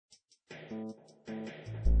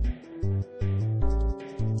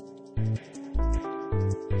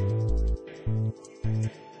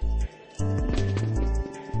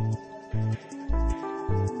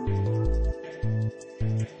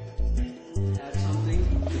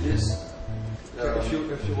this. If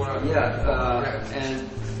you want to. Yeah, and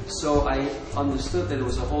so I understood that there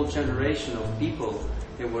was a whole generation of people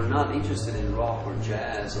that were not interested in rock or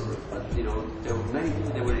jazz, but you know, there were many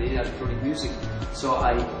people that were in electronic music. So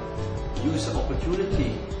I used the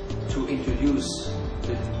opportunity to introduce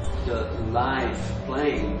the live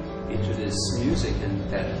playing into this music, and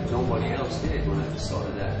that nobody else did when I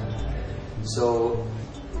started that. So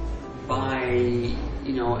by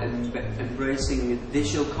embracing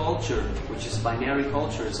digital culture, which is binary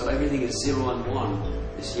culture, so everything is 0 and 1,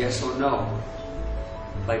 is yes or no.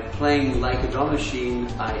 By playing like a drum machine,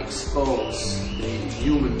 I expose the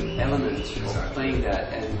human element of playing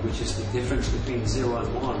that, and which is the difference between 0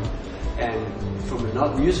 and 1. And from a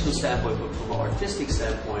not musical standpoint, but from an artistic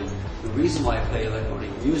standpoint, the reason why I play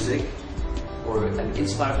electronic music, or am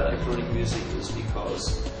inspired by electronic music, is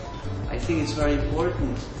because I think it's very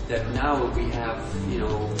important that now we have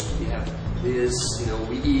this,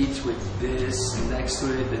 we eat with this next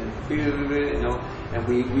to it, and and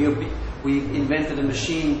we invented a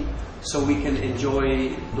machine so we can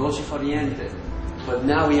enjoy dolce far niente. But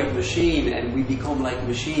now we have a machine and we become like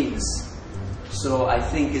machines. So I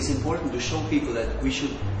think it's important to show people that we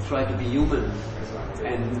should try to be human,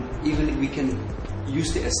 and even if we can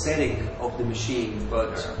use the aesthetic of the machine,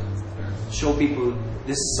 but show people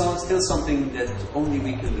this is still something that only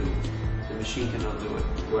we can do. The machine cannot do it.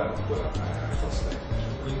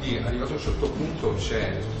 Quindi arrivato a un certo punto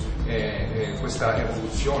c'è questa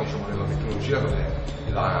evoluzione, diciamo, nella tecnologia, dove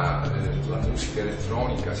la musica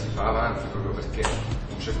elettronica si fa avanti proprio perché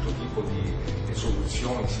un certo tipo di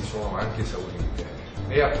soluzioni si sono anche esaurite.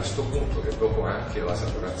 E a questo punto, che dopo anche la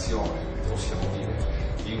saturazione, possiamo dire,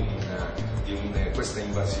 di questa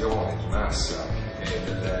invasione di massa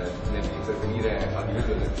nell'intervenire a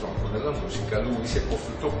livello elettronico nella musica, lui si è posto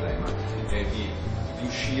il problema di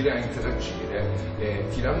riuscire a interagire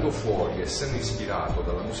tirando fuori, essendo ispirato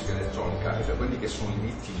dalla musica elettronica e da quelli che sono i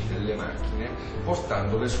ritmi delle macchine,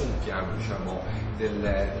 portandole su un piano, diciamo,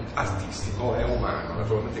 artistico e umano,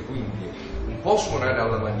 naturalmente. Quindi un po' suonare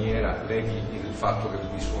alla maniera, vedi il fatto che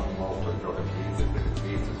lui suoni molto il rock and beat, il break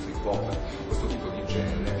beat, il trip hop, questo tipo di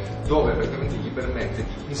genere, dove praticamente gli permette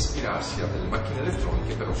di ispirarsi a delle macchine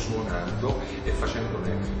elettroniche, però suonando e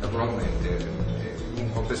facendone naturalmente in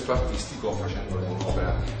un contesto artistico, facendone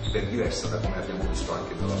un'opera ben diversa da come abbiamo visto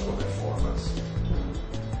anche nella sua performance.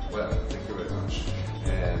 Well, thank you very much.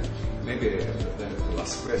 Maybe the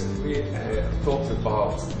last question, we talked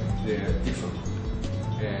about the different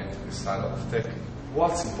style of technique.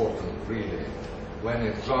 What's important really when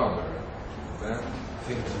a drummer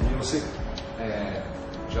thinks music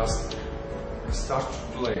just start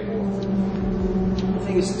to play? I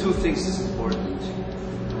think it's two things is important.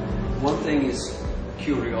 One thing is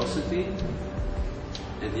curiosity,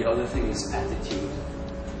 and the other thing is attitude.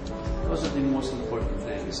 Those are the most important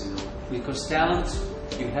things, because talent,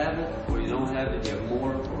 you have it or you don't have it, you have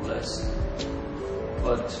more or less.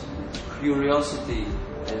 But curiosity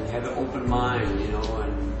and have an open mind,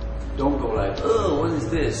 and don't go like, oh, what is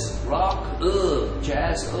this? Rock? Oh,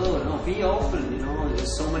 jazz? Oh, no, be open,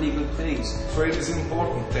 there's so many good things. So it is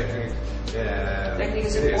important, technique. Technique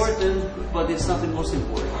is important, but it's not the most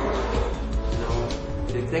important.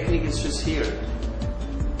 The technique is just here,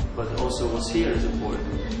 but also what's here is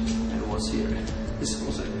important, and what's here is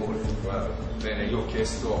also important. Bene, io ho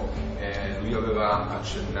chiesto, lui aveva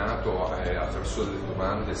accennato attraverso delle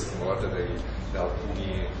domande stimolate da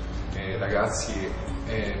alcuni ragazzi,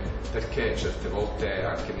 perché certe volte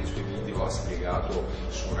anche nei suoi video ha spiegato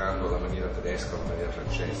suonando alla maniera tedesca, alla maniera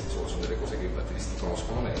francese, insomma sono delle cose che i batteristi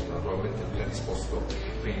conoscono meglio. Naturalmente lui ha risposto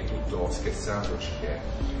prima di tutto scherzandoci che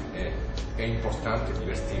è importante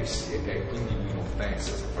divertirsi, e quindi lui non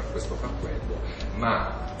pensa se far questo o far quello,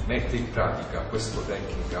 ma mette in pratica questa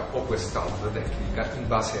tecnica o quest'altra tecnica in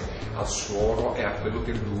base al suono e a quello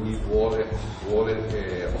che lui vuole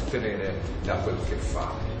ottenere da quello che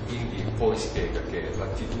fa. Quindi poi spiega che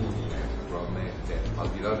l'attitudine, naturalmente, al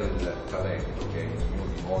di là del talento che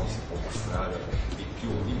ognuno di noi si può mostrare di più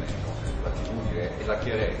o di meno, l'attitudine e la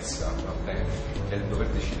chiarezza, va bene, e il dover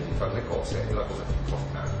decidere di fare le cose è la cosa più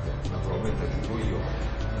importante. Naturalmente aggiungo io,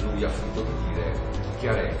 lui ha finito di dire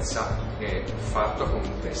chiarezza è fatta con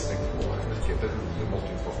un testa e cuore, perché per lui è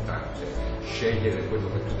molto importante scegliere quello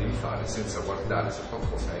che tu devi fare senza guardare se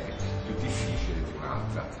qualcosa è più difficile di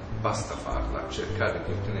un'altra. Basta farla, cercare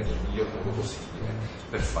di ottenere il miglior modo possibile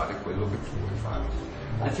per fare quello che tu vuoi fare.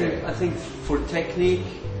 I think for technique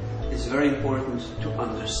it's very important to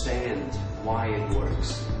understand why it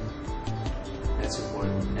works. That's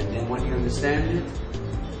important. And then when you understand it,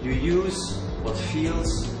 you use what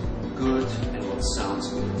feels good and what sounds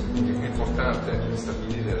good. È importante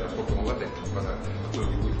stabilire il rapporto con la tecnica, quello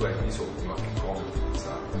di cui tu hai bisogno e come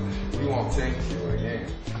utilizzarla. We want to thank you again.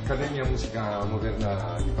 Accademia Musica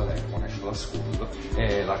Moderna di Palermo, National School,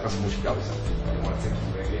 e la classe musicale Santina. We want to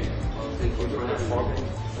thank you again. Thank you for having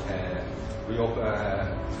me. We hope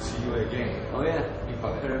to see you again. Oh yeah, in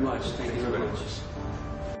Palermo. very much. Thank you very much.